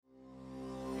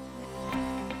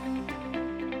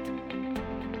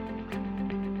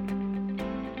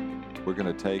We're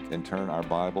going to take and turn our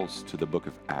Bibles to the book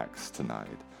of Acts tonight.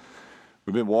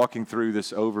 We've been walking through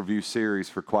this overview series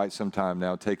for quite some time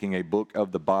now, taking a book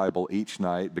of the Bible each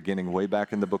night, beginning way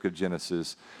back in the book of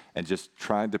Genesis, and just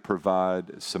trying to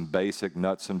provide some basic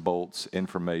nuts and bolts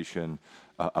information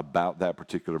about that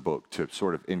particular book to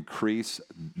sort of increase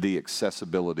the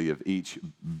accessibility of each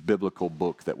biblical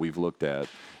book that we've looked at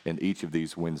in each of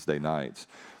these Wednesday nights.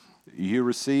 You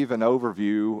receive an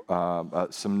overview,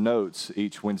 some notes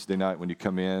each Wednesday night when you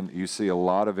come in. You see a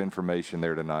lot of information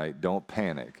there tonight. Don't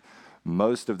panic.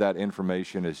 Most of that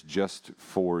information is just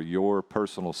for your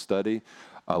personal study.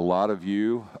 A lot of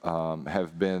you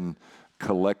have been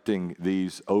collecting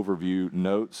these overview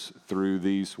notes through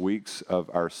these weeks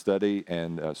of our study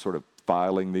and sort of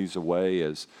filing these away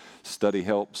as study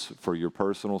helps for your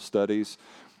personal studies.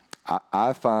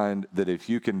 I find that if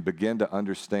you can begin to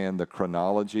understand the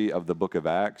chronology of the book of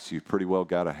Acts, you've pretty well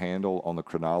got a handle on the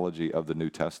chronology of the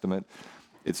New Testament.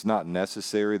 It's not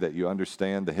necessary that you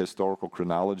understand the historical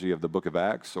chronology of the book of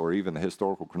Acts or even the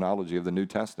historical chronology of the New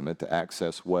Testament to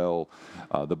access well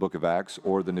the book of Acts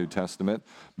or the New Testament.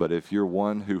 But if you're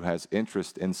one who has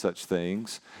interest in such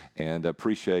things and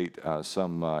appreciate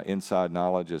some inside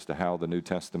knowledge as to how the New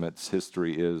Testament's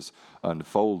history is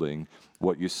unfolding,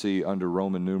 what you see under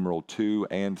Roman numeral 2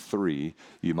 and 3,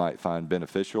 you might find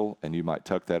beneficial, and you might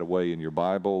tuck that away in your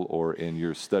Bible or in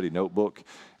your study notebook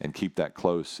and keep that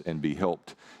close and be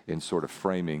helped in sort of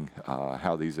framing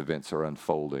how these events are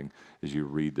unfolding as you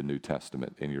read the New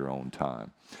Testament in your own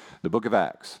time. The book of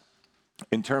Acts.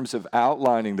 In terms of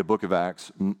outlining the book of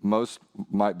Acts, most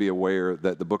might be aware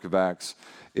that the book of Acts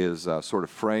is sort of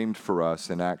framed for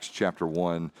us in Acts chapter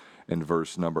 1 and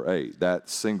verse number 8. That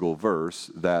single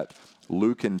verse, that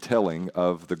Lucan telling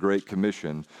of the Great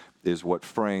Commission, is what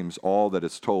frames all that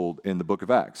is told in the book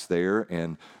of Acts. There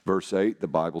in verse 8, the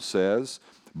Bible says,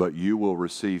 "But you will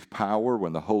receive power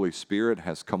when the Holy Spirit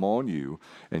has come on you,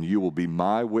 and you will be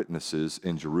my witnesses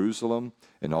in Jerusalem,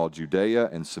 in all Judea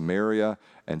and Samaria,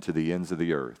 and to the ends of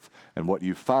the earth." And what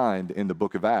you find in the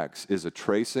book of Acts is a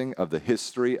tracing of the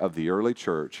history of the early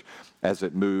church as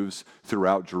it moves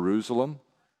throughout Jerusalem,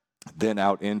 then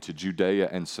out into Judea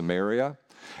and Samaria,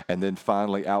 and then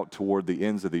finally out toward the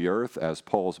ends of the earth as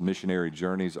Paul's missionary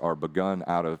journeys are begun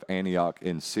out of Antioch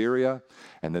in Syria,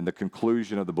 and then the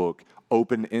conclusion of the book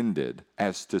open-ended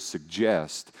as to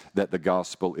suggest that the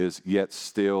gospel is yet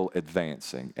still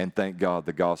advancing. And thank God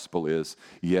the gospel is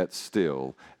yet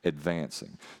still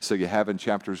advancing. So you have in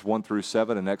chapters 1 through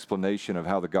 7 an explanation of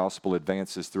how the gospel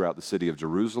advances throughout the city of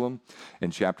Jerusalem.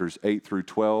 In chapters 8 through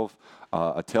 12,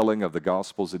 a telling of the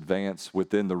gospel's advance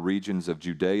within the regions of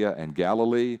Judea and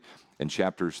Galilee. In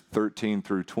chapters 13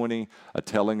 through 20, a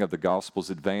telling of the gospel's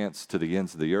advance to the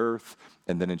ends of the earth.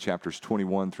 And then in chapters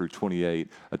 21 through 28,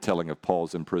 a telling of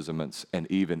Paul's imprisonments, and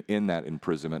even in that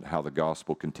imprisonment, how the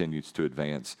gospel continues to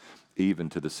advance even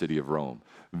to the city of Rome.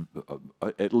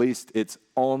 At least it's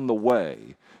on the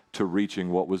way to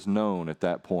reaching what was known at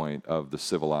that point of the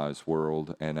civilized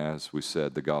world. And as we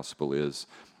said, the gospel is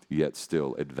yet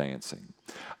still advancing.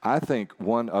 I think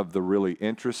one of the really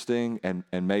interesting and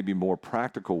maybe more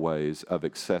practical ways of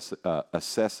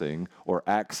assessing or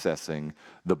accessing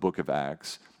the book of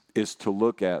Acts is to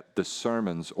look at the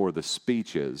sermons or the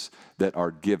speeches that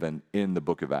are given in the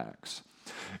book of Acts.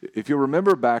 If you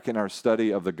remember back in our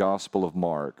study of the Gospel of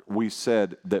Mark, we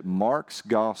said that Mark's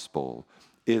gospel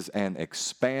is an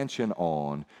expansion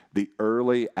on the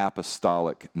early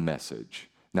apostolic message.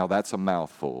 Now that's a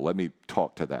mouthful. Let me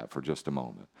talk to that for just a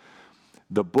moment.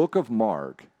 The book of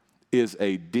Mark is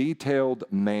a detailed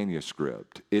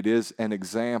manuscript. It is an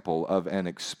example of an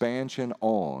expansion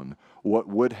on what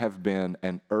would have been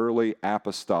an early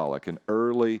apostolic, an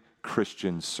early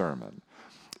Christian sermon.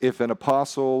 If an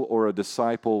apostle or a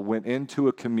disciple went into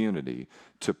a community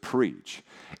to preach,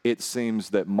 it seems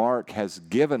that Mark has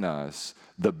given us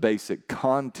the basic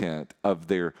content of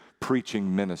their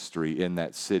preaching ministry in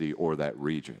that city or that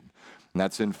region. And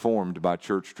that's informed by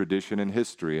church tradition and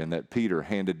history, and that Peter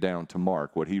handed down to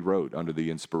Mark what he wrote under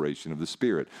the inspiration of the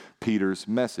Spirit. Peter's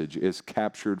message is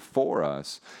captured for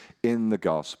us in the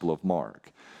Gospel of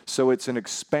Mark. So it's an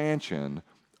expansion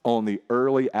on the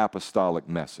early apostolic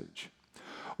message.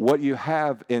 What you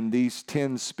have in these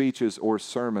 10 speeches or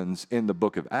sermons in the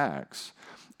book of Acts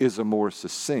is a more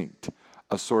succinct,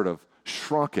 a sort of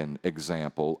shrunken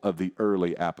example of the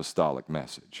early apostolic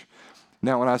message.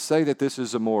 Now, when I say that this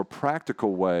is a more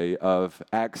practical way of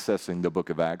accessing the book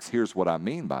of Acts, here's what I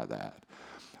mean by that.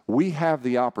 we have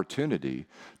the opportunity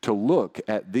to look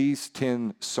at these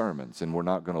 10 sermons, and we're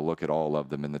not going to look at all of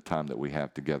them in the time that we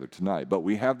have together tonight, but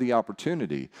we have the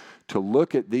opportunity to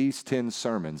look at these 10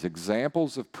 sermons,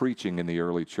 examples of preaching in the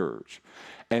early church,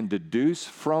 and deduce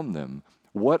from them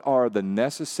what are the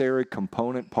necessary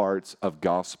component parts of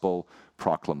gospel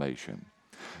proclamation.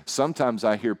 Sometimes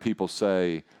I hear people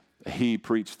say, he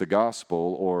preached the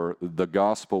gospel, or the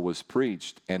gospel was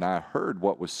preached, and I heard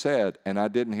what was said, and I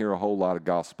didn't hear a whole lot of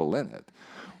gospel in it.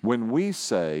 When we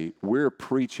say we're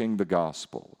preaching the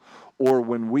gospel, or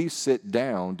when we sit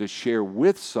down to share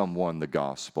with someone the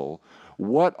gospel,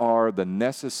 what are the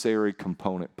necessary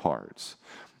component parts?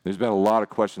 There's been a lot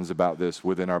of questions about this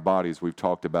within our bodies. We've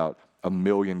talked about 1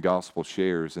 million gospel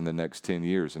shares in the next 10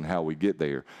 years and how we get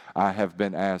there. I have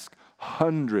been asked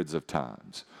hundreds of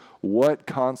times, what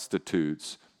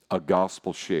constitutes a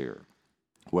gospel share?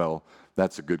 Well,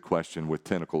 that's a good question with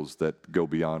tentacles that go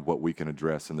beyond what we can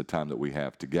address in the time that we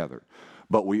have together.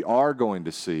 But we are going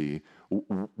to see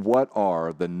what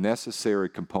are the necessary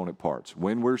component parts.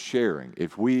 When we're sharing,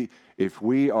 if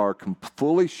we are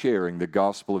fully sharing the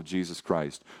gospel of Jesus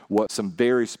Christ, what some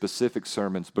very specific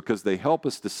sermons, because they help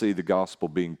us to see the gospel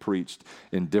being preached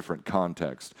in different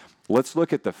contexts. Let's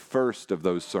look at the first of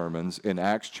those sermons in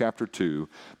Acts chapter 2,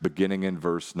 beginning in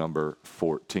verse number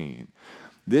 14.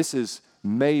 This is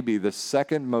maybe the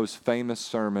second most famous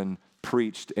sermon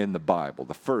preached in the Bible.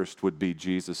 The first would be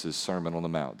Jesus' Sermon on the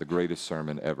Mount, the greatest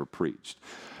sermon ever preached.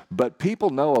 But people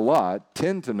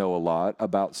tend to know a lot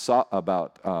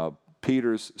about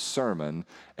Peter's sermon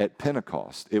at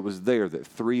Pentecost. It was there that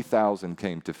 3,000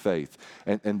 came to faith.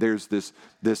 And there's this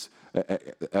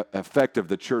effect of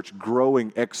the church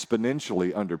growing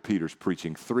exponentially under Peter's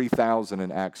preaching. 3,000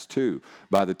 in Acts 2.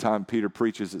 By the time Peter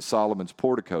preaches at Solomon's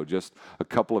portico, just a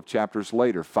couple of chapters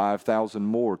later, 5,000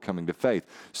 more coming to faith.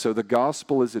 So the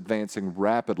gospel is advancing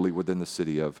rapidly within the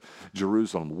city of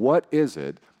Jerusalem. What is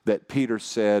it that Peter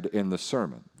said in the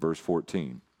sermon? Verse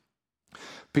 14.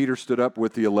 Peter stood up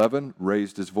with the 11,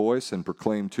 raised his voice, and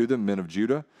proclaimed to them, men of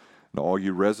Judah, and all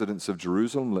you residents of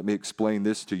Jerusalem, let me explain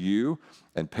this to you,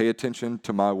 and pay attention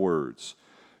to my words.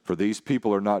 For these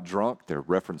people are not drunk. They're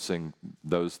referencing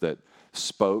those that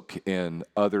spoke in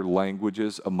other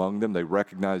languages among them. They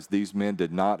recognized these men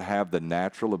did not have the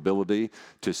natural ability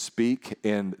to speak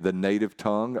in the native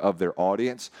tongue of their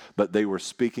audience, but they were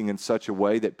speaking in such a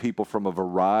way that people from a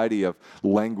variety of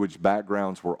language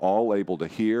backgrounds were all able to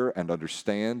hear and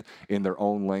understand in their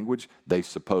own language. They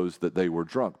supposed that they were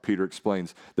drunk. Peter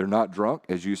explains, they're not drunk,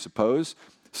 as you suppose,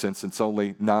 since it's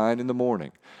only 9 in the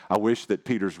morning. I wish that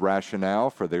Peter's rationale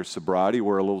for their sobriety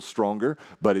were a little stronger,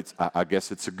 but I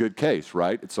guess it's a good case,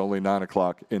 right? It's only 9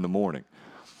 o'clock in the morning.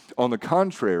 On the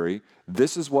contrary,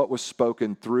 this is what was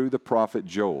spoken through the prophet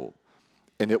Joel.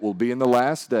 And it will be in the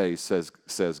last days,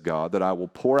 says God, that I will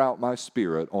pour out my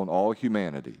spirit on all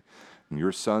humanity. And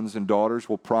your sons and daughters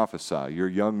will prophesy. Your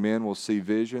young men will see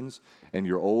visions, and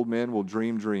your old men will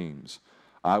dream dreams.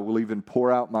 I will even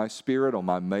pour out my spirit on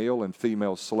my male and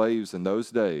female slaves in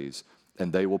those days,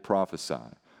 and they will prophesy.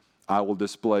 I will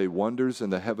display wonders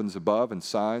in the heavens above and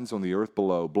signs on the earth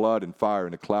below, blood and fire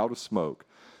and a cloud of smoke.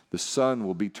 The sun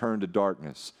will be turned to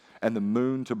darkness and the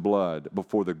moon to blood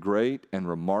before the great and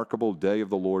remarkable day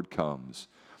of the Lord comes.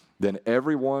 Then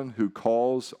everyone who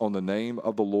calls on the name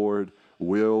of the Lord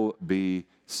will be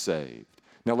saved.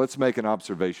 Now let's make an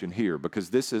observation here,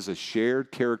 because this is a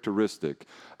shared characteristic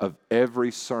of every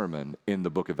sermon in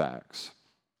the book of Acts.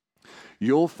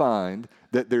 You'll find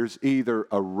that there's either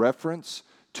a reference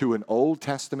to an Old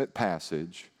Testament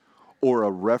passage or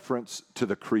a reference to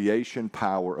the creation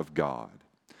power of God.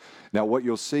 Now, what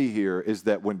you'll see here is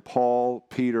that when Paul,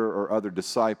 Peter, or other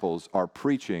disciples are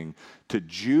preaching to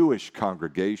Jewish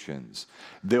congregations,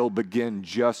 they'll begin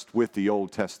just with the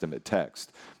Old Testament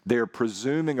text. They're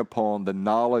presuming upon the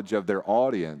knowledge of their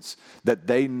audience that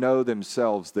they know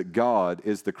themselves that God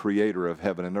is the creator of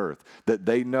heaven and earth, that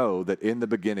they know that in the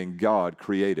beginning God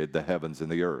created the heavens and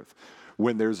the earth.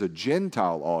 When there's a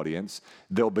Gentile audience,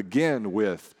 they'll begin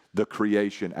with the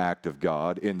creation act of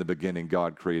God. In the beginning,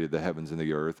 God created the heavens and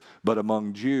the earth. But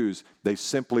among Jews, they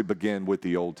simply begin with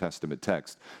the Old Testament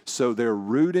text. So they're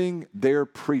rooting their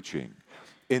preaching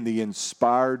in the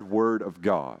inspired word of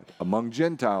God. Among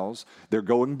Gentiles, they're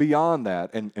going beyond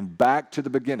that and back to the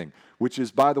beginning. which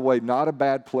is, by the way, not a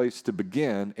bad place to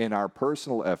begin in our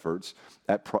personal efforts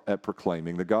at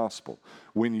proclaiming the gospel.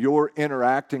 When you're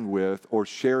interacting with or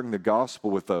sharing the gospel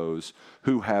with those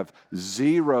who have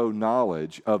zero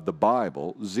knowledge of the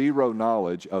Bible, zero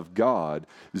knowledge of God,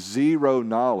 zero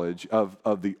knowledge of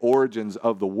the origins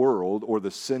of the world or the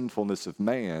sinfulness of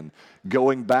man,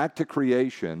 going back to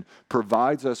creation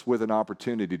provides us with an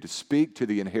opportunity to speak to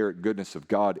the inherent goodness of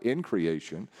God in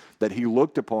creation, that He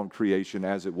looked upon creation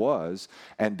as it was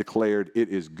and declared it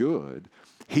is good.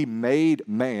 He made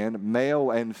man,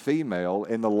 male and female,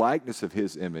 in the likeness of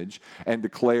His image and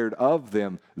declared of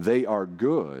them they are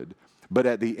good. But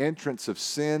at the entrance of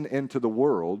sin into the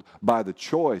world, by the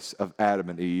choice of Adam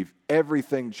and Eve,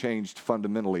 everything changed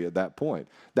fundamentally at that point.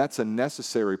 That's a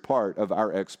necessary part of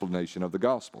our explanation of the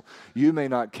gospel. You may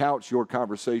not couch your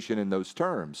conversation in those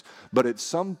terms, but at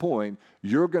some point,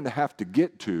 you're going to have to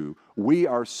get to, we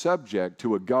are subject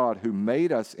to a God who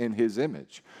made us in His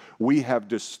image. We have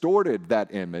distorted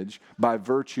that image by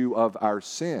virtue of our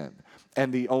sin.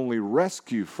 And the only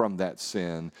rescue from that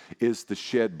sin is the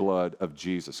shed blood of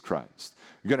Jesus Christ.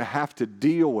 You're going to have to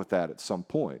deal with that at some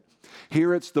point.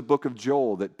 Here it's the book of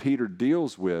Joel that Peter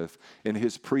deals with in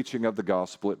his preaching of the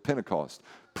gospel at Pentecost,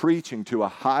 preaching to a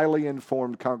highly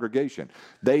informed congregation.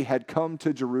 They had come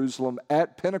to Jerusalem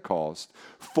at Pentecost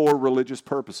for religious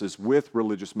purposes, with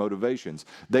religious motivations.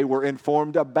 They were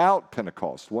informed about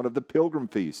Pentecost, one of the pilgrim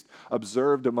feasts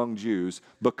observed among Jews,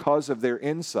 because of their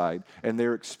insight and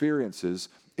their experiences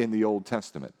in the Old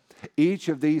Testament. Each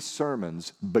of these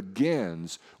sermons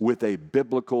begins with a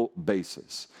biblical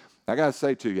basis. I got to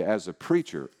say to you, as a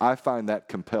preacher, I find that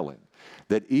compelling,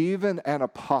 that even an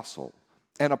apostle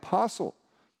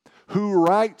who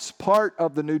writes part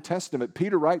of the New Testament,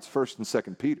 Peter writes 1st and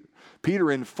 2nd Peter.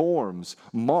 Peter informs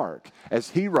Mark as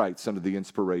he writes under the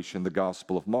inspiration, the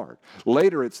Gospel of Mark.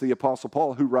 Later, it's the Apostle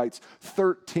Paul who writes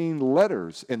 13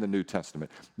 letters in the New Testament.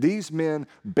 These men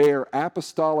bear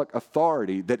apostolic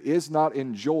authority that is not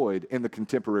enjoyed in the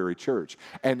contemporary church.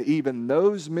 And even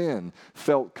those men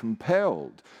felt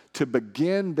compelled to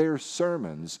begin their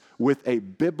sermons with a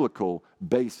biblical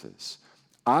basis.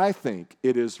 I think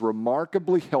it is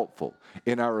remarkably helpful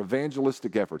in our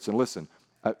evangelistic efforts. And listen,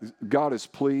 God is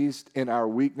pleased in our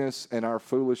weakness and our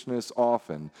foolishness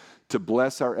often to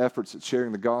bless our efforts at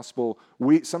sharing the gospel.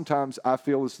 Sometimes I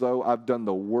feel as though I've done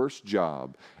the worst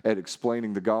job at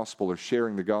explaining the gospel or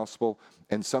sharing the gospel,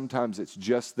 and sometimes it's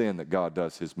just then that God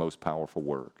does His most powerful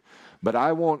work. But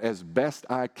I want, as best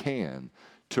I can,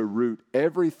 to root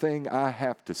everything I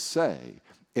have to say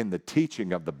in the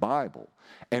teaching of the Bible.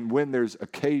 And when there's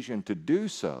occasion to do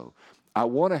so, I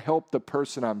want to help the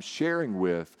person I'm sharing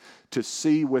with to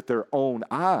see with their own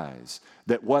eyes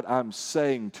that what I'm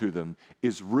saying to them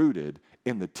is rooted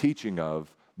in the teaching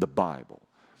of the Bible.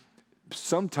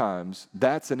 Sometimes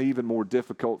that's an even more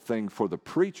difficult thing for the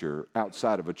preacher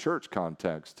outside of a church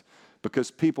context,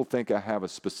 because people think I have a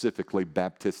specifically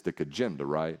Baptistic agenda,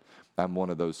 right? I'm one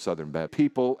of those Southern Baptist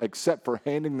people, except for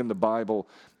handing them the Bible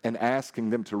and asking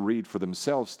them to read for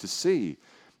themselves to see.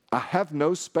 I have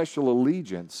no special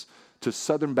allegiance to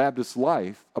Southern Baptist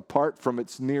life apart from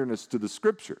its nearness to the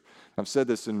Scripture. I've said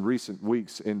this in recent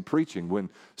weeks in preaching. When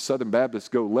Southern Baptists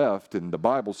go left and the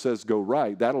Bible says go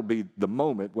right, that'll be the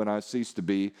moment when I cease to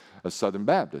be a Southern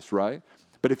Baptist, right?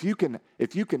 But if you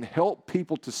can help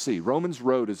people to see, Romans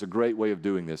Road is a great way of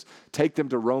doing this. Take them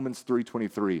to Romans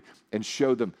 3:23 and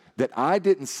show them that I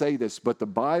didn't say this, but the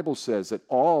Bible says that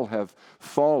all have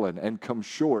fallen and come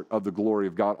short of the glory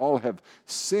of God. All have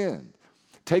sinned.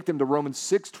 Take them to Romans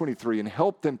 6:23 and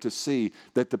help them to see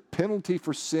that the penalty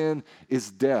for sin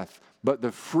is death, but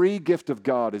the free gift of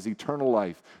God is eternal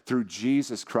life through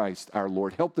Jesus Christ our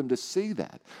Lord. Help them to see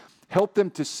that. Help them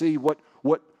to see what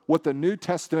the New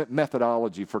Testament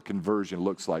methodology for conversion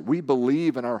looks like. We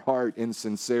believe in our heart in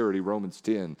sincerity, Romans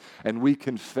 10, and we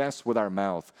confess with our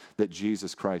mouth that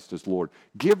Jesus Christ is Lord.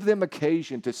 Give them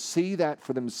occasion to see that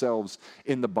for themselves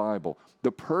in the Bible.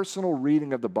 The personal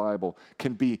reading of the Bible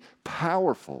can be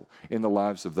powerful in the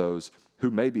lives of those who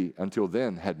maybe until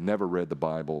then had never read the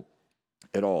Bible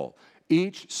at all.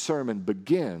 Each sermon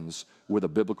begins with a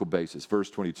biblical basis. Verse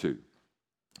 22.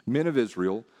 Men of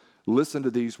Israel, listen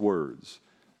to these words.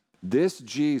 This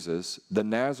Jesus, the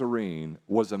Nazarene,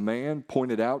 was a man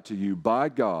pointed out to you by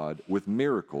God with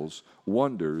miracles,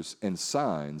 wonders, and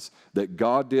signs that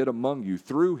God did among you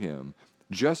through him,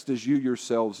 just as you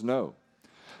yourselves know.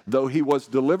 Though he was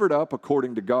delivered up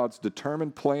according to God's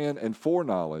determined plan and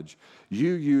foreknowledge,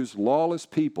 you used lawless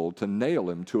people to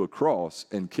nail him to a cross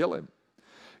and kill him.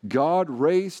 God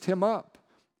raised him up,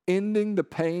 ending the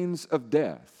pains of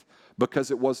death, because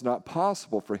it was not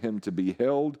possible for him to be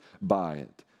held by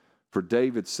it. For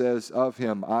David says of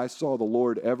him, I saw the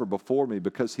Lord ever before me,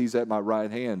 because he's at my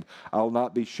right hand. I'll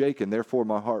not be shaken. Therefore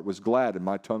my heart was glad and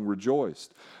my tongue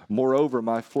rejoiced. Moreover,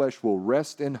 my flesh will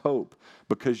rest in hope,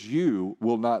 because you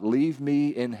will not leave me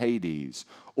in Hades,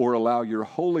 or allow your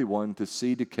Holy One to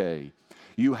see decay.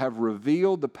 You have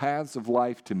revealed the paths of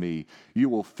life to me. You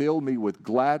will fill me with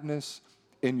gladness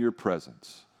in your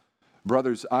presence.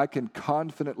 Brothers, I can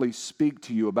confidently speak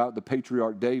to you about the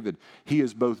patriarch David. He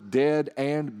is both dead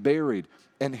and buried,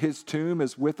 and his tomb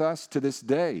is with us to this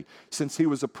day. Since he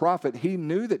was a prophet, he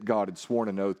knew that God had sworn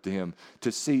an oath to him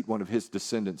to seat one of his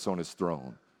descendants on his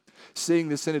throne. Seeing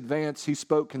this in advance, he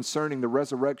spoke concerning the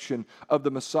resurrection of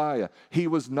the Messiah. He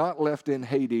was not left in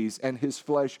Hades, and his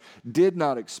flesh did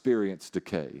not experience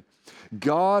decay.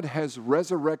 God has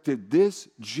resurrected this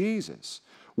Jesus.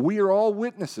 We are all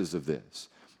witnesses of this.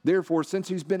 Therefore, since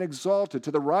he's been exalted to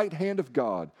the right hand of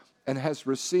God and has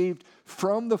received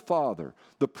from the Father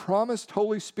the promised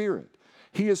Holy Spirit,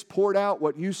 he has poured out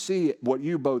what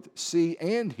you both see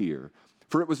and hear.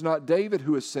 For it was not David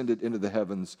who ascended into the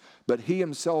heavens, but he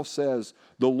himself says,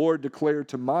 the Lord declared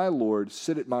to my Lord,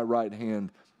 sit at my right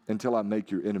hand until I make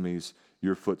your enemies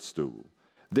your footstool.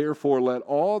 Therefore, let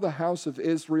all the house of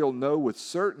Israel know with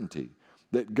certainty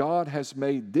that God has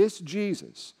made this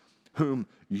Jesus, whom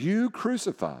you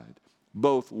crucified,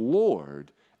 both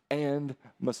Lord and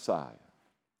Messiah.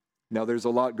 Now, there's a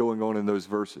lot going on in those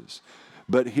verses,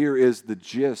 but here is the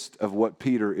gist of what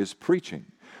Peter is preaching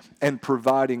and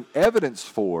providing evidence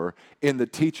for in the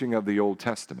teaching of the Old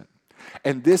Testament.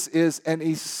 And this is an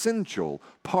essential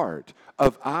part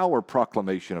of our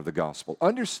proclamation of the gospel.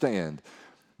 Understand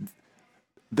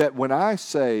that when I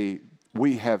say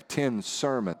we have 10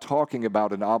 sermons talking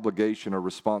about an obligation or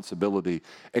responsibility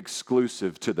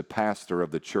exclusive to the pastor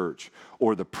of the church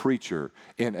or the preacher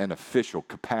in an official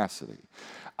capacity,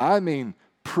 I mean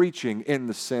preaching in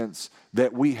the sense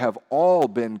that we have all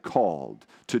been called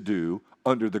to do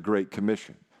under the Great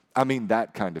Commission. I mean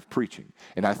that kind of preaching.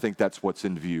 And I think that's what's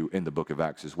in view in the book of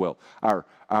Acts as well.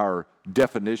 Our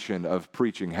definition of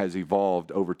preaching has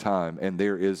evolved over time, and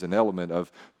there is an element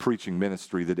of preaching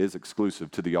ministry that is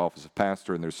exclusive to the office of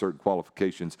pastor, and there's certain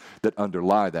qualifications that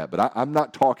underlie that. But I'm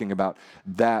not talking about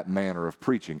that manner of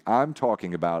preaching. I'm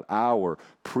talking about our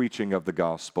preaching of the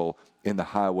gospel in the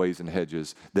highways and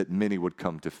hedges that many would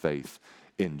come to faith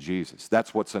in Jesus.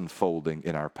 That's what's unfolding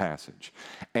in our passage.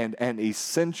 And an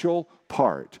essential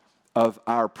part of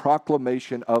our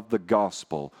proclamation of the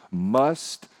gospel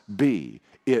must be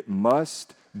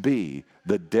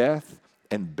the death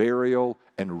and burial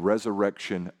and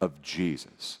resurrection of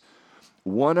Jesus.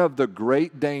 One of the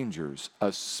great dangers,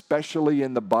 especially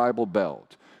in the Bible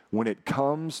Belt, when it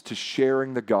comes to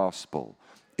sharing the gospel,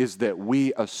 is that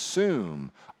we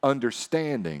assume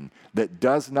understanding that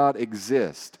does not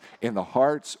exist in the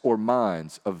hearts or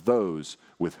minds of those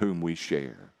with whom we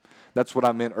share. That's what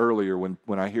I meant earlier when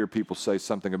I hear people say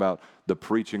something about the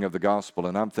preaching of the gospel,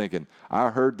 and I'm thinking,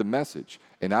 I heard the message,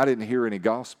 and I didn't hear any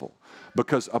gospel.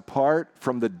 Because apart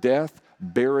from the death,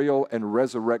 burial, and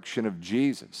resurrection of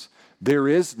Jesus, there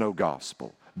is no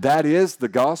gospel. That is the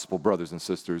gospel, brothers and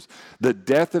sisters. The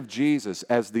death of Jesus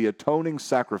as the atoning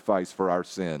sacrifice for our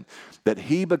sin, that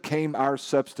he became our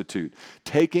substitute,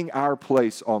 taking our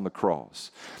place on the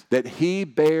cross, that he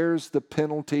bears the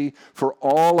penalty for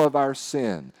all of our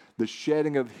sin, the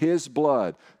shedding of his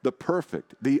blood, the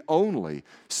perfect, the only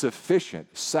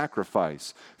sufficient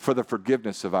sacrifice for the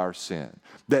forgiveness of our sin.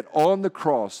 That on the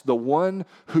cross, the one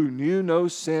who knew no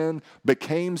sin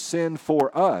became sin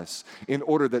for us in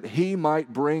order that he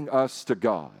might bring us to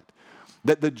God.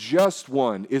 That the just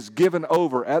one is given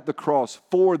over at the cross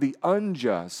for the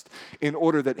unjust in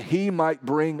order that he might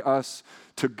bring us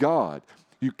to God.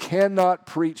 You cannot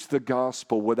preach the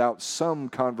gospel without some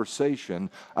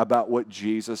conversation about what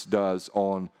Jesus does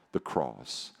on the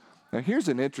cross. Now, here's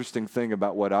an interesting thing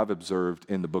about what I've observed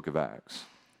in the book of Acts.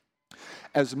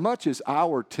 As much as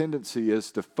our tendency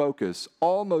is to focus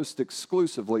almost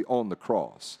exclusively on the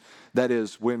cross, that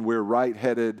is, when we're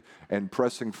right-headed and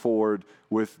pressing forward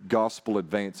with gospel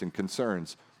advancing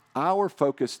concerns, our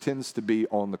focus tends to be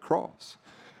on the cross.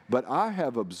 But I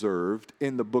have observed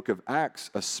in the book of Acts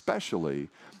especially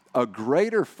a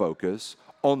greater focus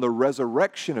on the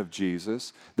resurrection of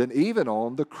Jesus than even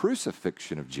on the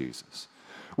crucifixion of Jesus,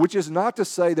 which is not to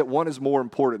say that one is more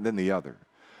important than the other.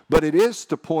 But it is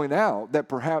to point out that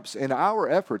perhaps in our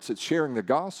efforts at sharing the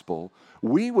gospel,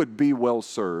 we would be well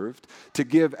served to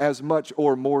give as much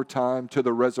or more time to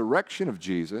the resurrection of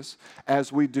Jesus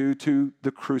as we do to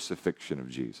the crucifixion of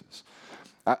Jesus.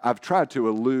 I've tried to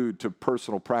allude to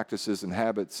personal practices and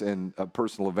habits and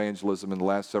personal evangelism in the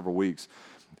last several weeks.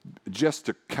 just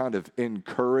to kind of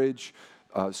encourage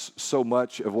so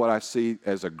much of what I see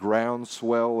as a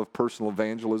groundswell of personal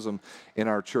evangelism in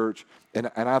our church. And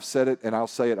I've said it, and I'll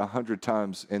say it 100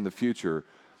 times in the future.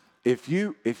 If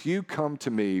you come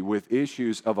to me with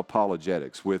issues of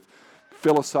apologetics, with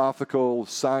philosophical,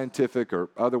 scientific, or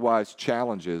otherwise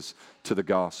challenges to the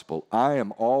gospel, I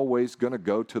am always going to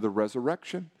go to the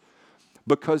resurrection.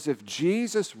 Because if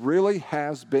Jesus really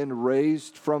has been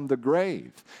raised from the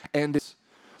grave, and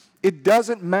it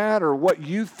doesn't matter what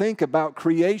you think about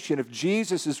creation if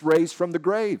Jesus is raised from the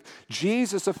grave.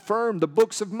 Jesus affirmed the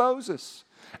books of Moses.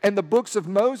 And the books of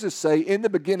Moses say, in the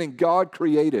beginning, God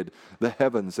created the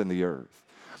heavens and the earth.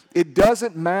 It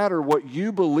doesn't matter what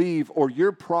you believe or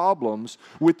your problems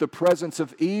with the presence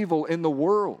of evil in the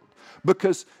world,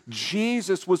 because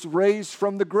Jesus was raised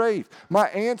from the grave. My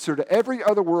answer to every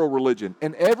other world religion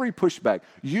and every pushback,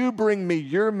 you bring me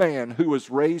your man who was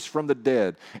raised from the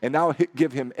dead, and I'll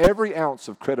give him every ounce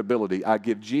of credibility I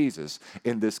give Jesus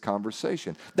in this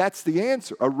conversation. That's the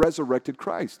answer, a resurrected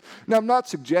Christ. Now, I'm not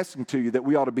suggesting to you that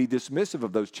we ought to be dismissive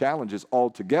of those challenges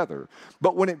altogether,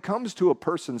 but when it comes to a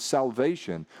person's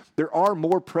salvation, there are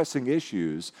more pressing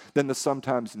issues than the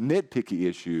sometimes nitpicky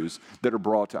issues that are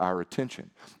brought to our attention.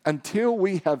 Until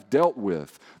we have dealt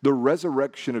with the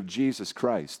resurrection of Jesus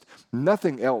Christ,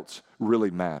 nothing else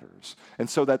really matters. And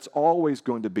so that's always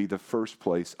going to be the first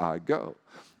place I go.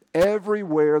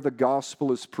 Everywhere the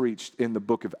gospel is preached in the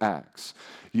book of Acts,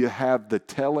 you have the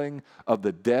telling of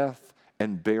the death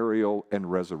and burial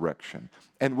and resurrection.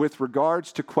 And with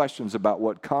regards to questions about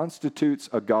what constitutes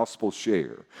a gospel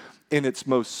share, in its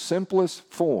most simplest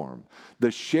form,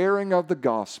 the sharing of the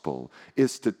gospel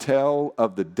is to tell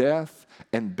of the death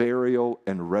and burial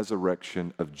and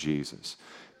resurrection of Jesus.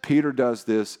 Peter does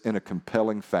this in a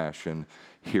compelling fashion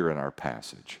here in our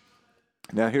passage.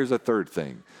 Now, here's a third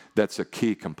thing that's a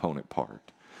key component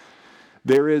part.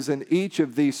 There is in each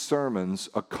of these sermons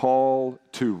a call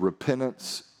to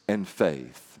repentance and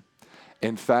faith.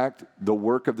 In fact, the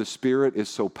work of the Spirit is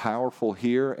so powerful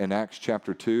here in Acts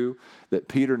chapter 2 that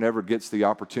Peter never gets the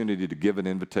opportunity to give an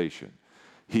invitation.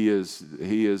 He is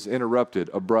interrupted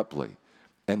abruptly,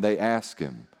 and they ask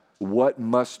him, what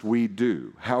must we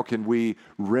do? How can we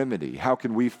remedy? How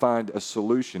can we find a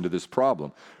solution to this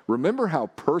problem? Remember how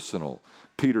personal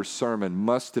Peter's sermon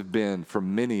must have been for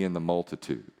many in the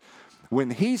multitude. When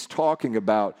he's talking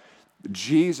about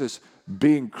Jesus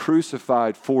being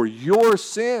crucified for your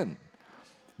sin,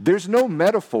 there's no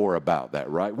metaphor about that,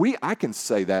 right? I can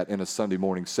say that in a Sunday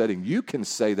morning setting. You can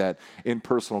say that in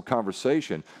personal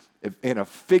conversation in a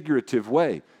figurative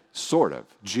way, sort of.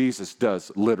 Jesus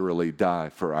does literally die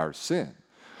for our sin.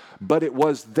 But it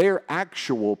was their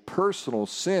actual personal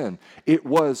sin. It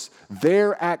was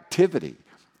their activity.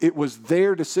 It was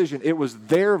their decision. It was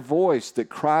their voice that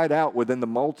cried out within the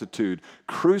multitude,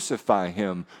 crucify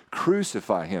him,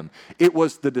 crucify him. It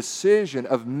was the decision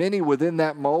of many within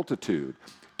that multitude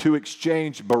to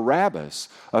exchange Barabbas,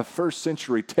 a first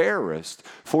century terrorist,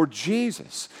 for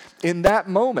Jesus. In that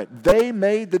moment, they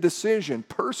made the decision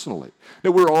personally.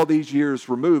 Now, we're all these years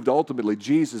removed. Ultimately,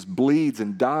 Jesus bleeds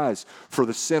and dies for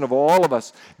the sin of all of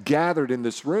us gathered in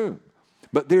this room.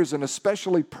 But there's an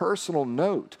especially personal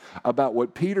note about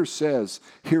what Peter says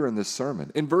here in this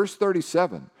sermon. In verse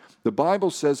 37, the Bible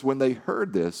says, when they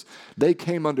heard this, they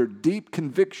came under deep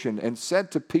conviction and said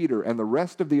to Peter and the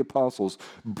rest of the apostles,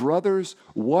 brothers,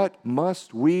 what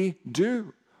must we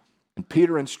do? And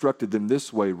Peter instructed them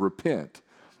this way, repent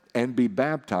and be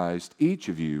baptized, each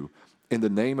of you, in the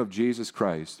name of Jesus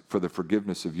Christ for the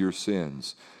forgiveness of your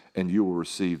sins, and you will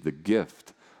receive the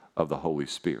gift of the Holy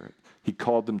Spirit. He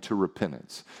called them to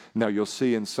repentance. Now, you'll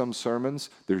see in some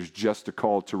sermons, there's just a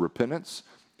call to repentance.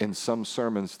 In some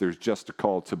sermons, there's just a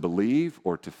call to believe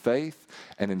or to faith.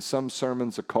 And in some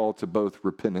sermons, a call to both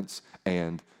repentance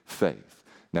and faith.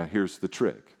 Now, here's the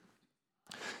trick.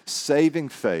 Saving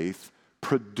faith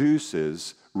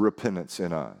produces repentance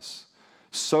in us.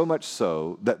 So much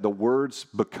so that the words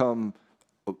become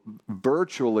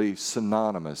virtually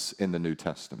synonymous in the New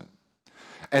Testament.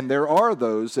 And there are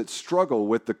those that struggle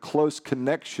with the close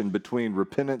connection between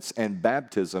repentance and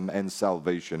baptism and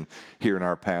salvation here in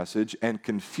our passage and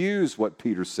confuse what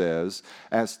Peter says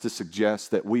as to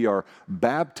suggest that we are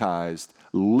baptized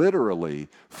literally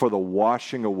for the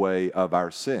washing away of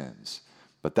our sins.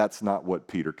 But that's not what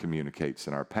Peter communicates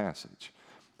in our passage.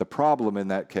 The problem in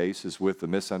that case is with the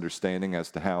misunderstanding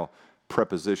as to how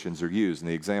prepositions are used. And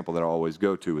the example that I always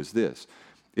go to is this.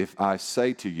 If I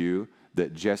say to you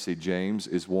that Jesse James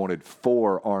is wanted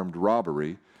for armed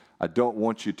robbery, I don't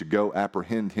want you to go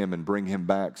apprehend him and bring him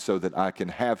back so that I can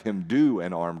have him do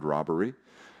an armed robbery.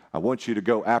 I want you to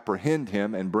go apprehend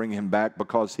him and bring him back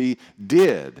because he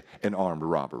did an armed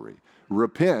robbery.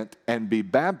 Repent and be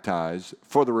baptized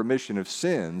for the remission of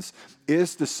sins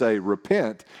is to say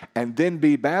repent and then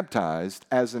be baptized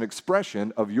as an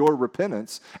expression of your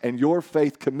repentance and your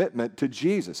faith commitment to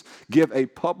Jesus. Give a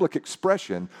public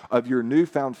expression of your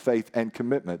newfound faith and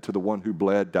commitment to the one who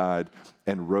bled, died,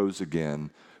 and rose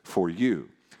again for you.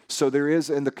 So there is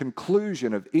in the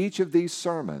conclusion of each of these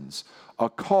sermons a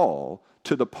call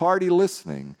to the party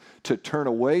listening to turn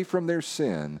away from their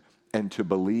sin and to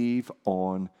believe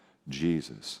on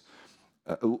Jesus.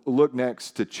 Look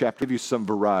next to chapter. Give you some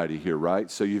variety here, right?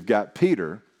 So you've got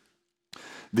Peter,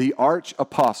 the arch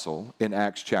apostle in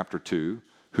Acts chapter 2,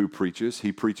 who preaches.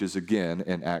 He preaches again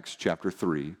in Acts chapter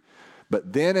 3.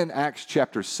 But then in Acts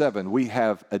chapter 7, we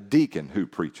have a deacon who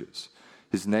preaches.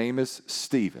 His name is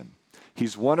Stephen.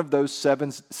 He's one of those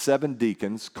seven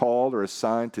deacons called or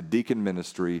assigned to deacon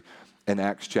ministry in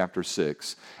Acts chapter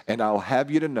 6. And I'll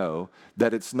have you to know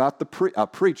that it's not a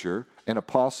preacher, an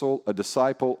apostle, a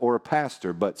disciple, or a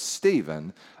pastor, but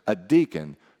Stephen, a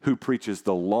deacon, who preaches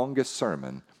the longest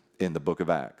sermon in the book of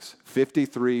Acts.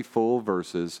 53 full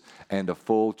verses and a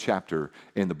full chapter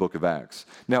in the book of Acts.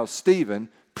 Now, Stephen,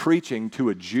 preaching to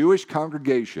a Jewish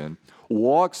congregation,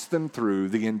 walks them through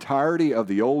the entirety of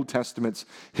the Old Testament's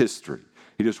history.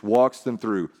 He just walks them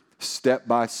through step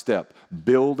by step,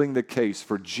 building the case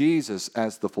for Jesus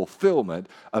as the fulfillment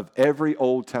of every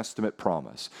Old Testament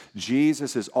promise.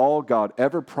 Jesus is all God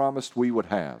ever promised we would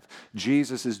have.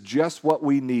 Jesus is just what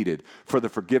we needed for the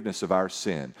forgiveness of our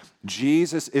sin.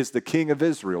 Jesus is the King of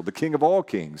Israel, the King of all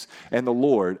kings, and the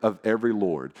Lord of every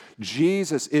Lord.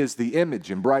 Jesus is the image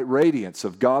and bright radiance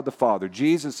of God the Father.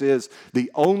 Jesus is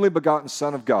the only begotten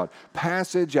Son of God.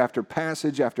 Passage after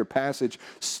passage after passage,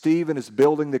 Stephen is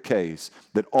building the case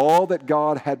that all that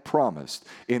God had promised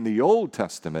in the Old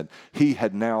Testament, he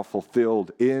had now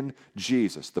fulfilled in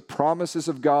Jesus. The promises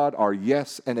of God are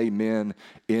yes and amen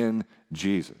in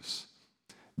Jesus.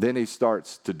 Then he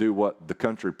starts to do what the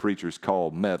country preachers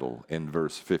call meddle in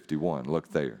verse 51.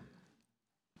 Look there.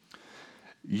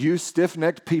 You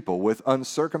stiff-necked people with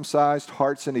uncircumcised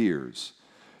hearts and ears,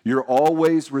 you're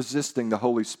always resisting the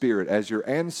Holy Spirit. As your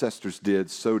ancestors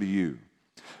did, so do you.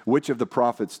 Which of the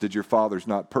prophets did your fathers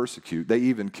not persecute? They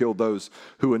even killed those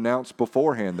who announced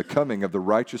beforehand the coming of the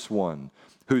righteous one,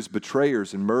 whose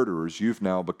betrayers and murderers you've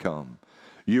now become.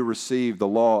 You received the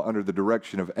law under the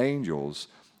direction of angels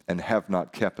and have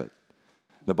not kept it.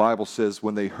 The Bible says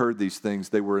when they heard these things,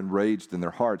 they were enraged in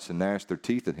their hearts and gnashed their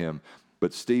teeth at him.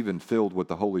 But Stephen, filled with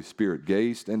the Holy Spirit,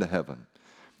 gazed into heaven.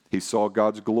 He saw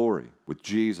God's glory with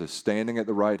Jesus standing at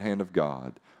the right hand of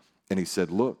God. And he said,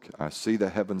 look, I see the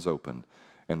heavens opened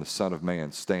and the Son of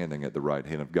Man standing at the right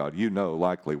hand of God. You know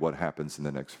likely what happens in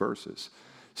the next verses.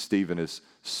 Stephen is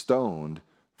stoned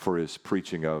for his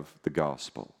preaching of the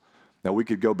gospel. Now, we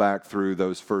could go back through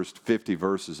those first 50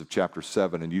 verses of chapter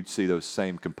 7, and you'd see those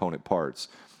same component parts.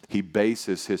 He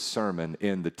bases his sermon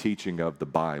in the teaching of the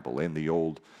Bible, in the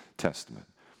Old Testament.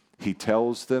 He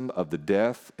tells them of the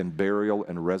death and burial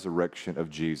and resurrection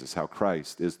of Jesus, how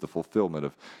Christ is the fulfillment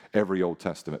of every Old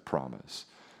Testament promise.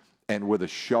 And with a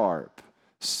sharp,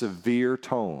 severe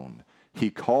tone,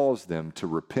 he calls them to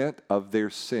repent of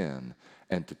their sin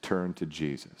and to turn to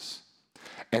Jesus.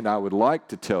 And I would like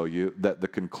to tell you that the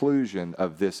conclusion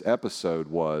of this episode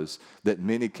was that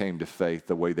many came to faith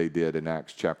the way they did in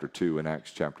Acts chapter 2 and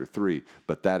Acts chapter 3,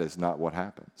 but that is not what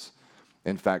happens.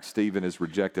 In fact, Stephen is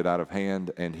rejected out of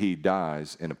hand and he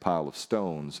dies in a pile of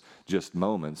stones just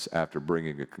moments after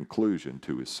bringing a conclusion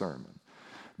to his sermon.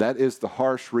 That is the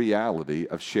harsh reality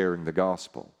of sharing the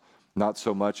gospel. Not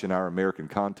so much in our American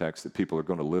context that people are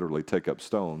going to literally take up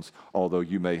stones, although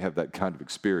you may have that kind of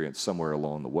experience somewhere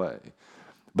along the way.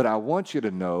 But I want you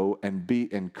to know and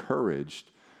be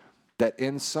encouraged that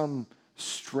in some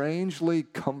strangely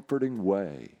comforting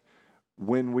way,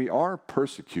 when we are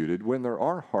persecuted, when there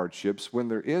are hardships, when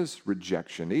there is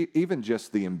rejection, even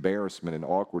just the embarrassment and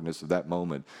awkwardness of that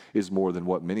moment is more than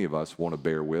what many of us want to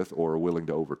bear with or are willing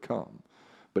to overcome.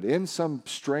 But in some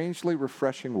strangely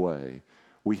refreshing way,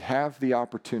 we have the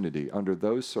opportunity under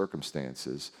those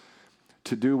circumstances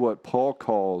to do what Paul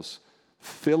calls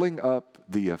filling up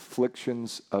the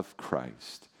afflictions of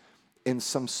Christ. In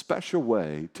some special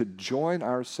way, to join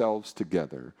ourselves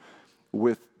together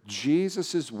with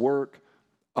Jesus' work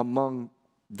among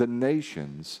the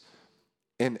nations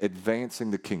in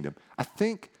advancing the kingdom. I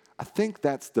think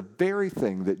that's the very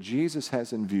thing that Jesus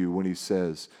has in view when he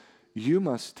says, you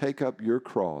must take up your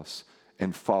cross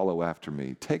and follow after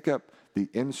me. Take up the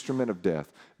instrument of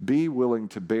death. Be willing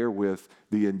to bear with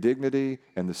the indignity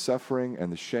and the suffering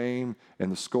and the shame and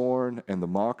the scorn and the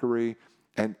mockery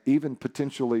and even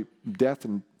potentially death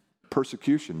and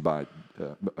persecution by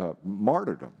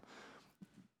martyrdom.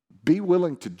 Be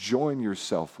willing to join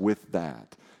yourself with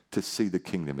that to see the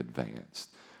kingdom advanced.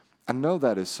 I know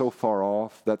that is so far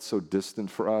off, that's so distant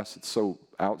for us, it's so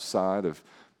outside of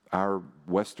our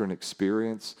Western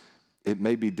experience. It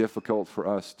may be difficult for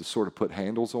us to sort of put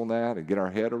handles on that and get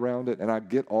our head around it, and I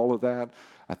get all of that.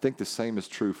 I think the same is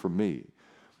true for me.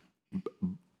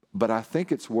 But I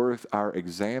think it's worth our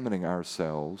examining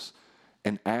ourselves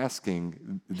and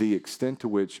asking the extent to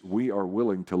which we are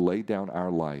willing to lay down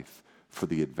our life for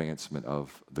the advancement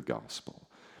of the gospel.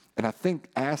 And I think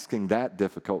asking that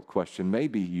difficult question may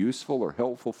be useful or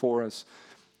helpful for us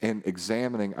in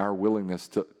examining our willingness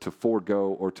to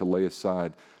forego or to lay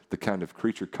aside the kind of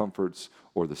creature comforts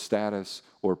or the status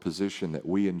or position that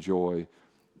we enjoy,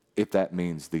 if that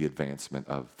means the advancement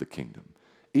of the kingdom.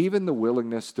 Even the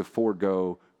willingness to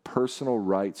forego personal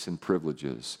rights and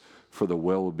privileges for the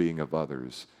well-being of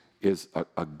others is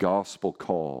a gospel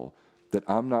call that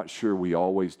I'm not sure we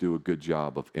always do a good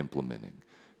job of implementing.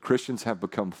 Christians have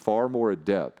become far more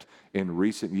adept in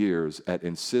recent years at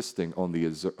insisting on the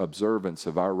observance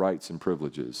of our rights and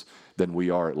privileges than we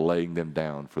are at laying them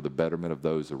down for the betterment of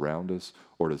those around us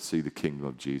or to see the kingdom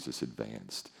of Jesus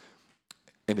advanced.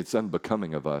 And it's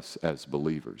unbecoming of us as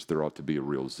believers. There ought to be a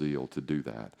real zeal to do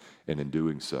that. And in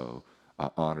doing so,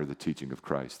 honor the teaching of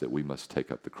Christ that we must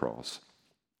take up the cross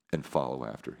and follow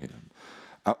after him.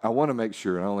 I want to make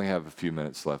sure, and I only have a few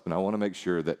minutes left, but I want to make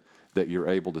sure that you're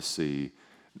able to see.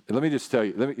 Let me just tell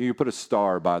you, you put a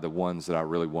star by the ones that I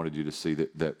really wanted you to see,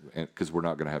 that because we're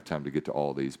not going to have time to get to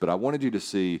all these, but I wanted you to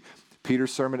see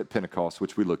Peter's sermon at Pentecost,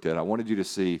 which we looked at. I wanted you to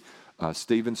see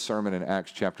Stephen's sermon in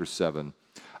Acts chapter 7.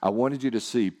 I wanted you to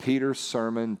see Peter's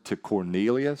sermon to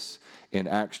Cornelius in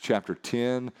Acts chapter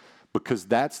 10, because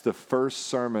that's the first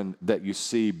sermon that you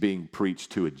see being preached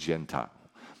to a Gentile.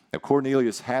 Now,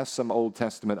 Cornelius has some Old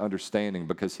Testament understanding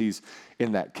because he's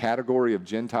in that category of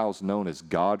Gentiles known as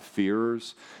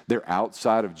God-fearers. They're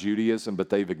outside of Judaism, but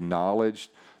they've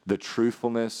acknowledged the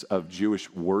truthfulness of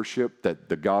Jewish worship, that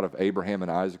the God of Abraham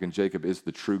and Isaac and Jacob is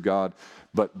the true God.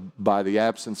 But by the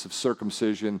absence of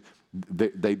circumcision,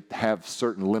 they have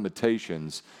certain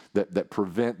limitations that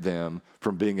prevent them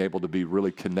from being able to be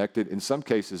really connected. In some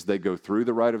cases, they go through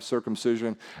the rite of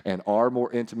circumcision and are more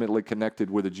intimately connected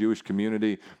with the Jewish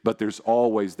community, but there's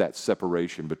always that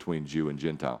separation between Jew and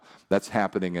Gentile. That's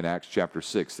happening in Acts chapter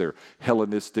 6. They're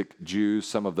Hellenistic Jews.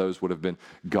 Some of those would have been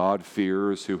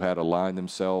God-fearers who had aligned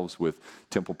themselves with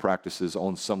temple practices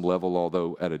on some level,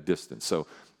 although at a distance. So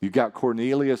you've got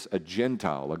Cornelius, a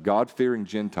Gentile, a God-fearing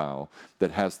Gentile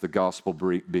that has the gospel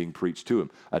being preached to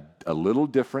him. A little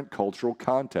different cultural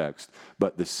context,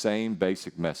 but the same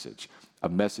basic message. A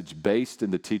message based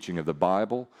in the teaching of the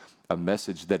Bible, a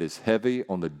message that is heavy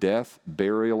on the death,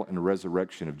 burial, and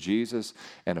resurrection of Jesus,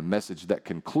 and a message that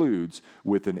concludes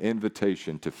with an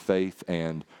invitation to faith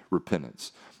and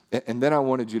repentance. And then I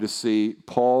wanted you to see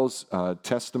Paul's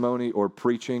testimony or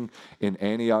preaching in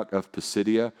Antioch of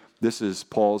Pisidia. This is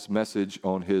Paul's message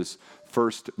on his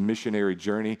first missionary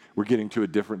journey. We're getting to a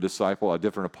different disciple, a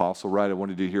different apostle, right? I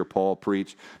wanted to hear Paul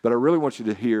preach, but I really want you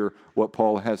to hear what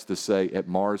Paul has to say at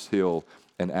Mars Hill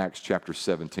in Acts chapter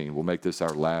 17. We'll make this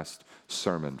our last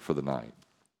sermon for the night.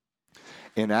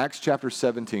 In Acts chapter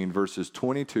 17, verses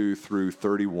 22 through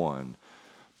 31,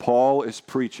 Paul is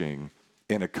preaching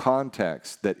in a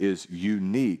context that is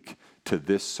unique to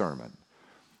this sermon.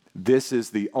 This is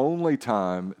the only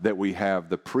time that we have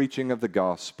the preaching of the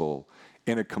gospel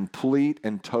in a complete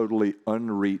and totally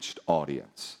unreached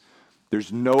audience.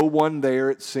 There's no one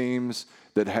there, it seems,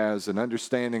 that has an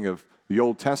understanding of the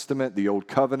Old Testament, the Old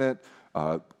Covenant,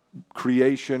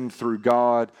 creation through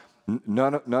God.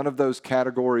 None of those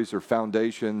categories or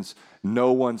foundations,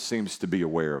 no one seems to be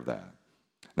aware of that.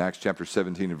 In Acts chapter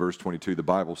 17 and verse 22, the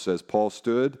Bible says, Paul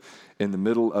stood in the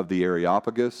middle of the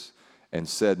Areopagus and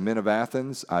said, "Men of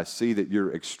Athens, I see that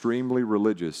you're extremely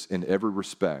religious in every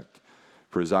respect.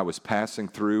 For as I was passing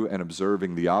through and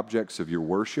observing the objects of your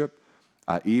worship,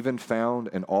 I even found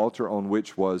an altar on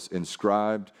which was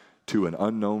inscribed to an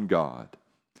unknown God.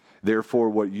 Therefore,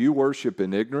 what you worship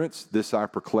in ignorance, this I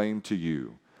proclaim to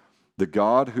you. The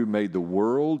God who made the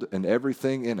world and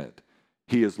everything in it,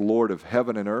 he is Lord of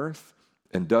heaven and earth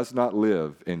and does not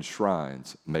live in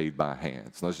shrines made by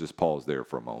hands." Let's just pause there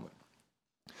for a moment.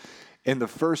 In the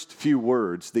first few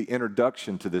words, the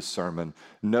introduction to this sermon,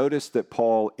 notice that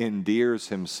Paul endears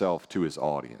himself to his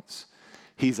audience.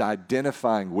 He's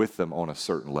identifying with them on a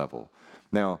certain level.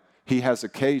 Now, he has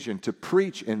occasion to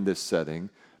preach in this setting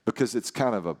because it's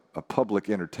kind of a public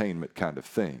entertainment kind of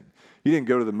thing. You didn't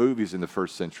go to the movies in the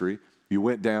first century. You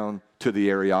went down to the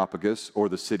Areopagus or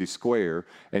the city square,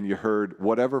 and you heard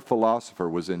whatever philosopher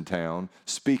was in town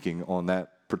speaking on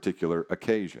that particular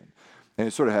occasion. And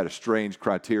it sort of had a strange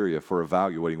criteria for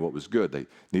evaluating what was good. They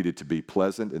needed to be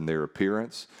pleasant in their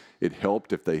appearance. It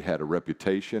helped if they had a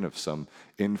reputation of some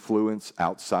influence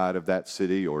outside of that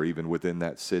city or even within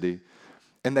that city.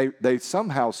 And they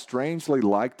somehow strangely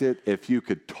liked it if you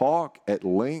could talk at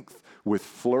length with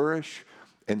flourish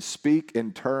and speak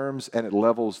in terms and at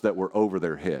levels that were over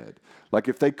their head. Like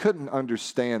if they couldn't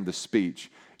understand the speech,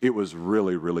 it was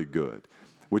really, really good.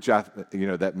 Which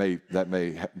that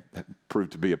may prove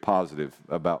to be a positive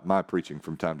about my preaching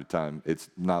from time to time. It's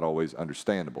not always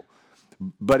understandable.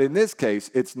 But in this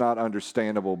case, it's not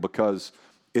understandable because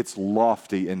it's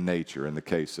lofty in nature in the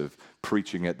case of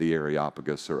preaching at the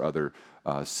Areopagus or other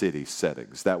city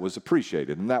settings. That was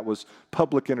appreciated, and that was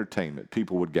public entertainment.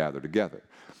 People would gather together.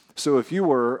 So if you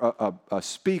were a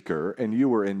speaker and you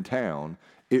were in town,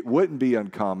 it wouldn't be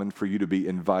uncommon for you to be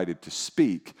invited to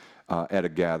speak at a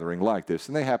gathering like this.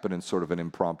 And they happen in sort of an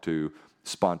impromptu,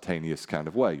 spontaneous kind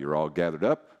of way. You're all gathered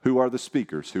up. Who are the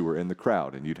speakers who are in the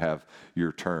crowd? And you'd have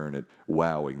your turn at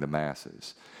wowing the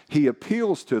masses. He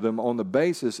appeals to them on the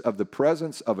basis of the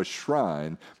presence of a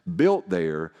shrine built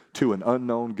there to an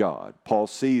unknown God. Paul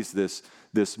sees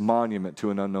this monument to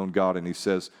an unknown God, and he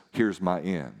says, here's my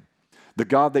end. The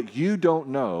God that you don't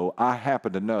know, I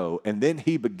happen to know. And then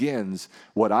he begins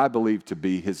what I believe to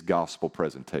be his gospel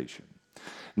presentation.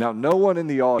 Now, no one in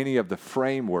the audience any of the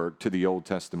framework to the Old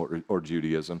Testament or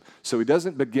Judaism, so he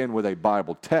doesn't begin with a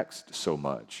Bible text so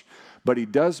much, but he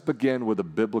does begin with a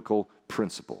biblical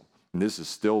principle. And this is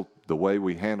still the way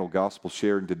we handle gospel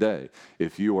sharing today.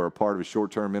 If you are a part of a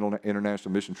short-term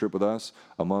international mission trip with us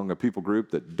among a people group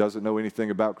that doesn't know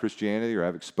anything about Christianity or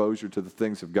have exposure to the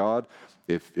things of God,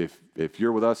 if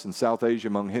you're with us in South Asia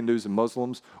among Hindus and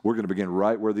Muslims, we're going to begin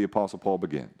right where the Apostle Paul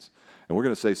begins. And we're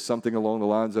going to say something along the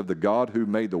lines of the God who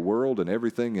made the world and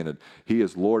everything in it. He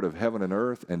is Lord of heaven and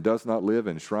earth and does not live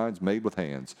in shrines made with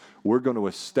hands. We're going to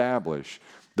establish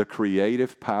the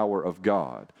creative power of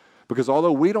God. Because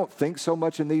although we don't think so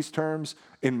much in these terms,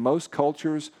 in most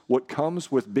cultures, what comes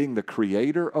with being the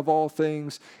creator of all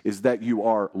things is that you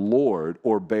are Lord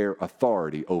or bear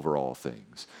authority over all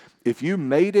things. If you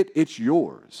made it, it's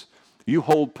yours. You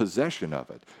hold possession of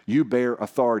it. You bear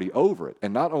authority over it.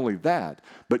 And not only that,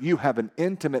 but you have an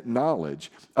intimate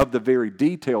knowledge of the very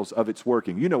details of its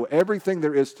working. You know everything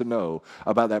there is to know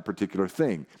about that particular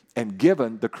thing. And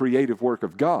given the creative work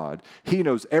of God, he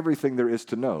knows everything there is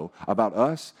to know about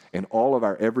us and all of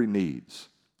our every needs.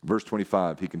 Verse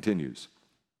 25, he continues.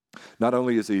 Not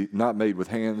only is he not made with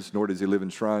hands, nor does he live in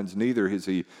shrines, neither is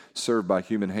he served by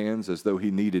human hands as though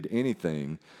he needed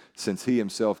anything, since he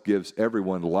himself gives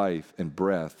everyone life and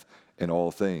breath in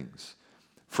all things.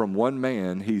 From one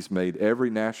man he's made every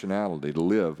nationality to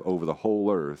live over the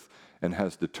whole earth and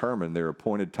has determined their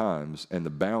appointed times and the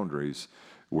boundaries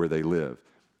where they live.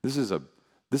 This is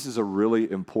a really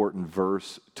important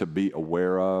verse to be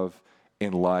aware of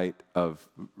in light of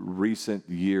recent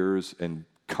years and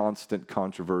constant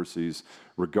controversies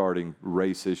regarding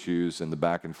race issues and the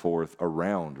back and forth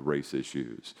around race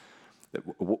issues.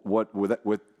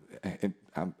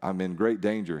 I'm in great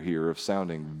danger here of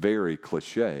sounding very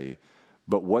cliche,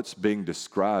 but what's being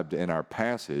described in our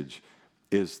passage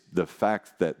is the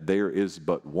fact that there is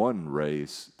but one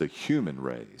race, the human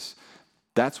race.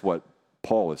 That's what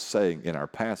Paul is saying in our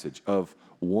passage. Of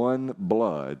one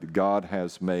blood, God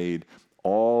has made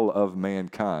all of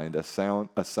mankind,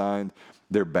 assigned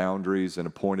their boundaries and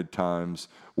appointed times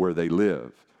where they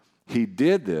live. He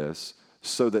did this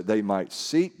so that they might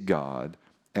seek God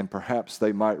and perhaps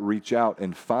they might reach out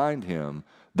and find him,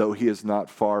 though he is not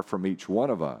far from each one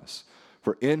of us.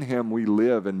 For in him we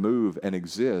live and move and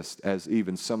exist, as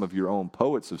even some of your own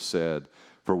poets have said,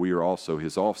 for we are also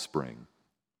his offspring.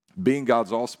 Being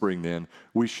God's offspring, then,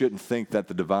 we shouldn't think that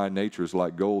the divine nature is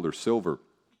like gold or silver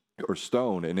or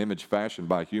stone, an image fashioned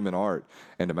by human art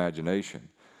and imagination.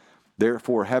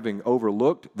 Therefore, having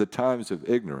overlooked the times of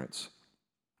ignorance,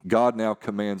 God now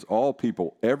commands all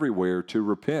people everywhere to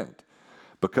repent,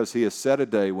 because he has set a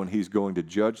day when he's going to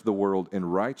judge the world in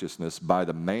righteousness by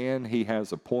the man he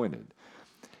has appointed.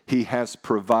 He has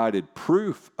provided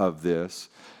proof of this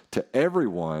to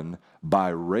everyone by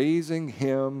raising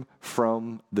him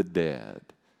from the dead.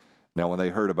 Now, when they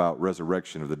heard about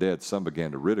resurrection of the dead, some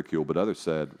began to ridicule, but others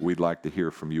said, we'd like to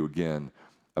hear from you again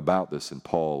about this, and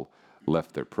Paul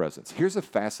left their presence. Here's a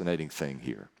fascinating thing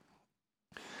here.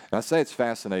 And I say it's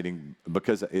fascinating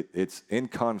because it's in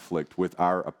conflict with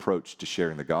our approach to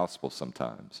sharing the gospel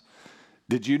sometimes.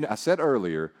 I said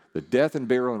earlier, the death and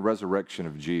burial and resurrection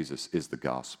of Jesus is the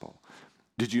gospel.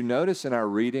 Did you notice in our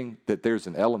reading that there's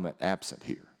an element absent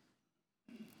here?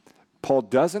 Paul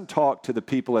doesn't talk to the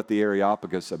people at the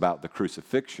Areopagus about the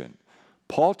crucifixion.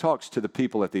 Paul talks to the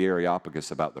people at the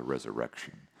Areopagus about the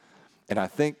resurrection. And I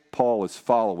think Paul is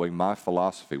following my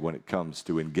philosophy when it comes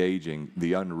to engaging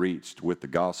the unreached with the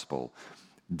gospel.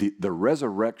 The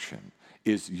resurrection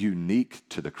is unique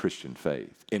to the Christian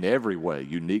faith, in every way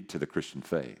unique to the Christian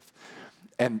faith.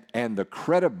 And the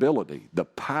credibility, the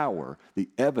power, the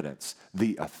evidence,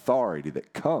 the authority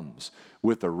that comes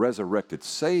with a resurrected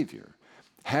Savior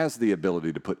has the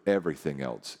ability to put everything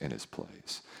else in his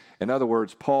place. In other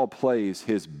words, Paul plays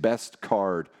his best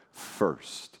card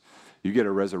first. You get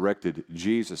a resurrected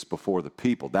Jesus before the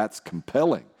people. That's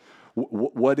compelling.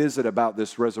 What is it about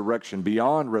this resurrection,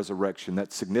 beyond resurrection,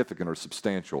 that's significant or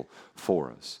substantial for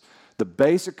us? The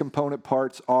basic component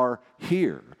parts are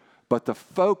here, but the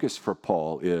focus for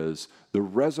Paul is the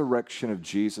resurrection of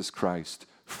Jesus Christ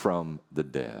from the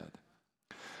dead.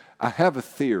 I have a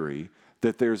theory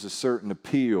that there's a certain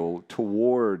appeal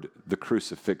toward the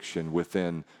crucifixion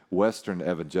within Western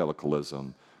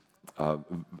evangelicalism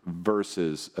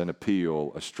versus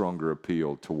a stronger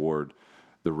appeal toward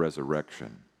the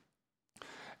resurrection.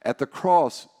 At the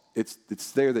cross,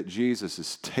 it's there that Jesus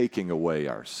is taking away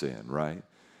our sin, right?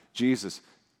 Jesus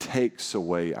takes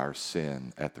away our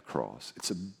sin at the cross.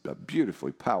 It's a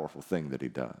beautifully powerful thing that he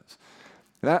does.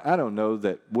 And I don't know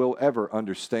that we'll ever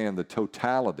understand the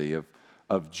totality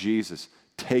of Jesus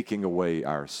taking away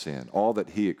our sin, all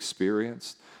that he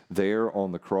experienced there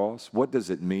on the cross. What does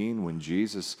it mean when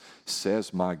Jesus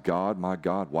says, my God,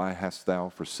 why hast thou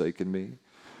forsaken me?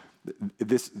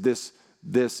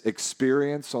 This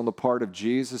experience on the part of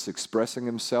Jesus expressing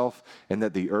himself, and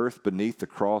that the earth beneath the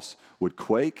cross would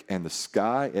quake and the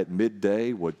sky at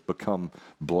midday would become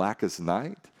black as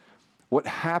night. What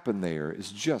happened there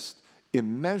is just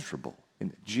immeasurable.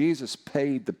 And Jesus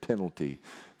paid the penalty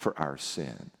for our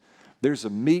sin. There's a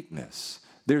meekness,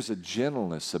 there's a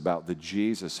gentleness about the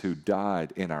Jesus who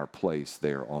died in our place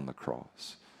there on the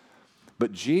cross.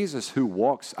 But Jesus who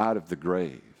walks out of the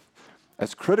grave,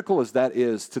 as critical as that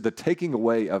is to the taking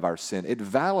away of our sin, it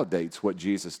validates what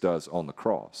Jesus does on the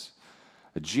cross.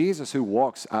 A Jesus who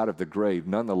walks out of the grave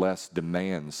nonetheless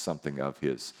demands something of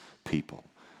his people.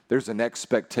 There's an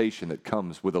expectation that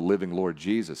comes with a living Lord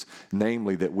Jesus,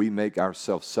 namely that we make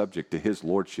ourselves subject to his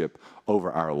lordship over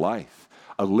our life.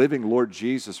 A living Lord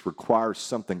Jesus requires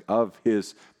something of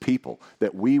his people,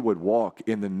 that we would walk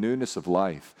in the newness of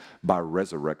life by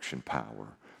resurrection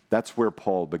power. That's where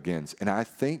Paul begins. And I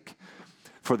think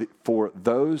for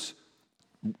those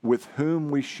with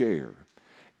whom we share,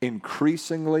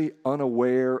 increasingly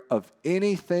unaware of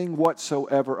anything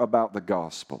whatsoever about the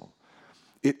gospel,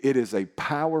 it is a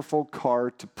powerful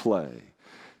card to play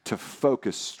to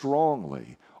focus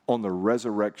strongly on the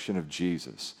resurrection of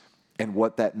Jesus and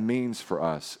what that means for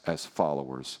us as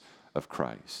followers of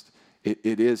Christ.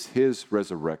 It is his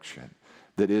resurrection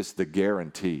that is the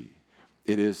guarantee.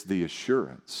 It is the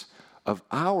assurance of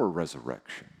our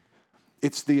resurrection.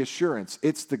 It's the assurance,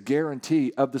 it's the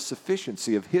guarantee of the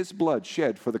sufficiency of his blood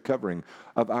shed for the covering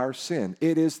of our sin.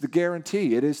 It is the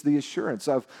guarantee, it is the assurance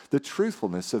of the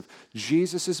truthfulness of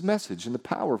Jesus' message and the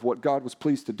power of what God was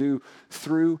pleased to do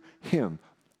through him.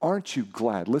 Aren't you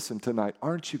glad? Listen tonight,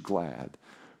 aren't you glad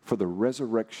for the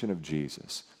resurrection of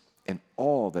Jesus and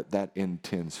all that that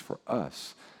intends for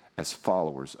us as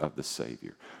followers of the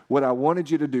Savior? What I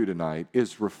wanted you to do tonight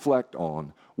is reflect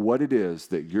on what it is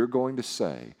that you're going to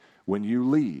say when you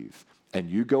leave and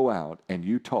you go out and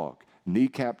you talk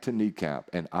kneecap to kneecap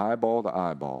and eyeball to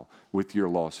eyeball with your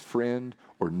lost friend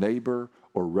or neighbor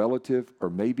or relative or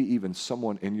maybe even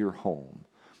someone in your home,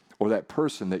 or that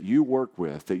person that you work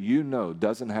with that you know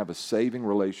doesn't have a saving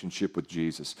relationship with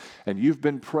Jesus, and you've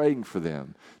been praying for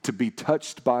them to be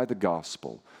touched by the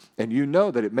gospel, and you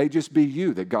know that it may just be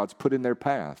you that God's put in their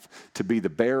path to be the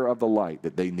bearer of the light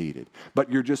that they needed,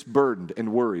 but you're just burdened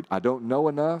and worried. I don't know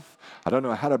enough. I don't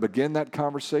know how to begin that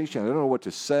conversation. I don't know what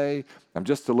to say. I'm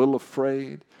just a little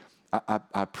afraid.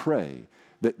 I pray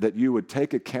that you would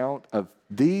take account of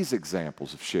these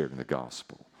examples of sharing the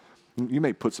gospel. You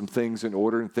may put some things in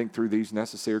order and think through these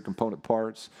necessary component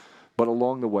parts, but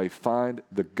along the way, find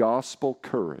the gospel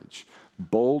courage,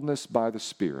 boldness by the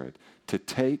Spirit to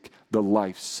take the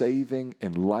life-saving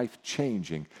and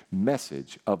life-changing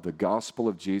message of the gospel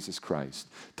of Jesus Christ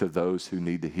to those who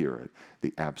need to hear it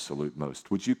the absolute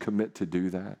most. Would you commit to do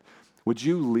that? Would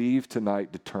you leave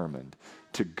tonight determined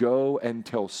to go and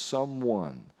tell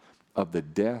someone of the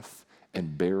death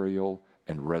and burial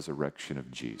and resurrection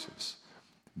of Jesus?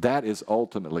 That is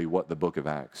ultimately what the book of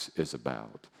Acts is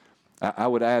about. I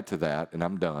would add to that, and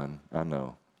I'm done, I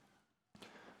know.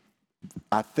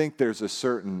 I think there's a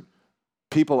certain,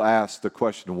 people ask the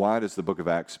question, why does the book of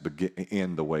Acts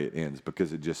end the way it ends?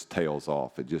 Because it just tails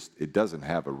off. It doesn't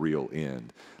have a real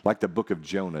end. Like the book of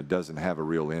Jonah doesn't have a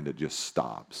real end, it just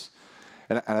stops.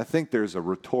 And I think there's a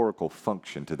rhetorical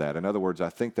function to that. In other words, I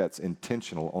think that's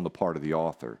intentional on the part of the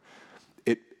author.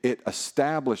 It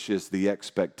establishes the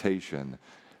expectation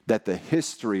that the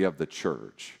history of the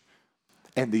church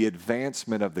and the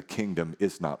advancement of the kingdom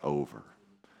is not over.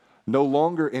 No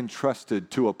longer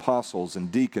entrusted to apostles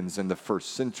and deacons in the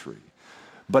first century,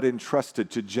 but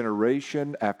entrusted to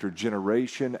generation after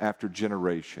generation after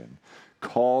generation,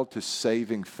 called to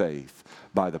saving faith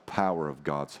by the power of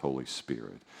God's Holy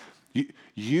Spirit.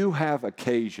 You have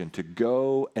occasion to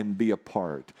go and be a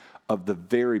part of the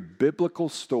very biblical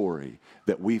story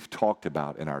that we've talked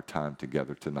about in our time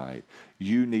together tonight.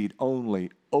 You need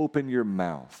only open your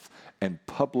mouth and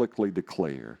publicly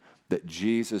declare that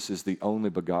Jesus is the only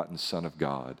begotten Son of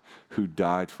God who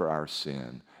died for our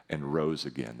sin and rose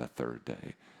again the third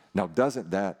day. Now,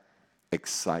 doesn't that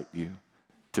excite you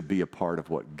to be a part of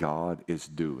what God is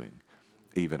doing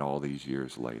even all these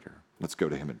years later? Let's go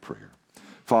to him in prayer.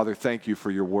 Father, thank you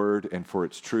for your word and for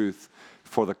its truth,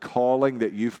 for the calling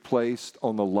that you've placed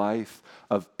on the life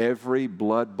of every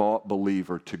blood-bought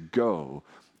believer to go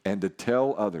and to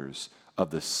tell others of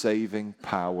the saving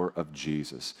power of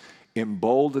Jesus.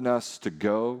 Embolden us to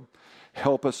go.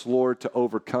 Help us, Lord, to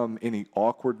overcome any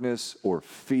awkwardness or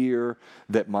fear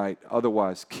that might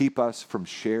otherwise keep us from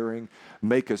sharing.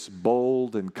 Make us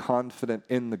bold and confident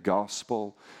in the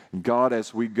gospel. And God,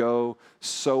 as we go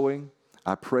sowing,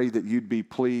 I pray that you'd be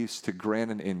pleased to grant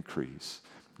an increase.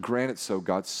 Grant it so,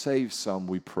 God. Save some,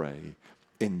 we pray.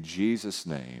 In Jesus'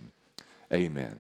 name, amen.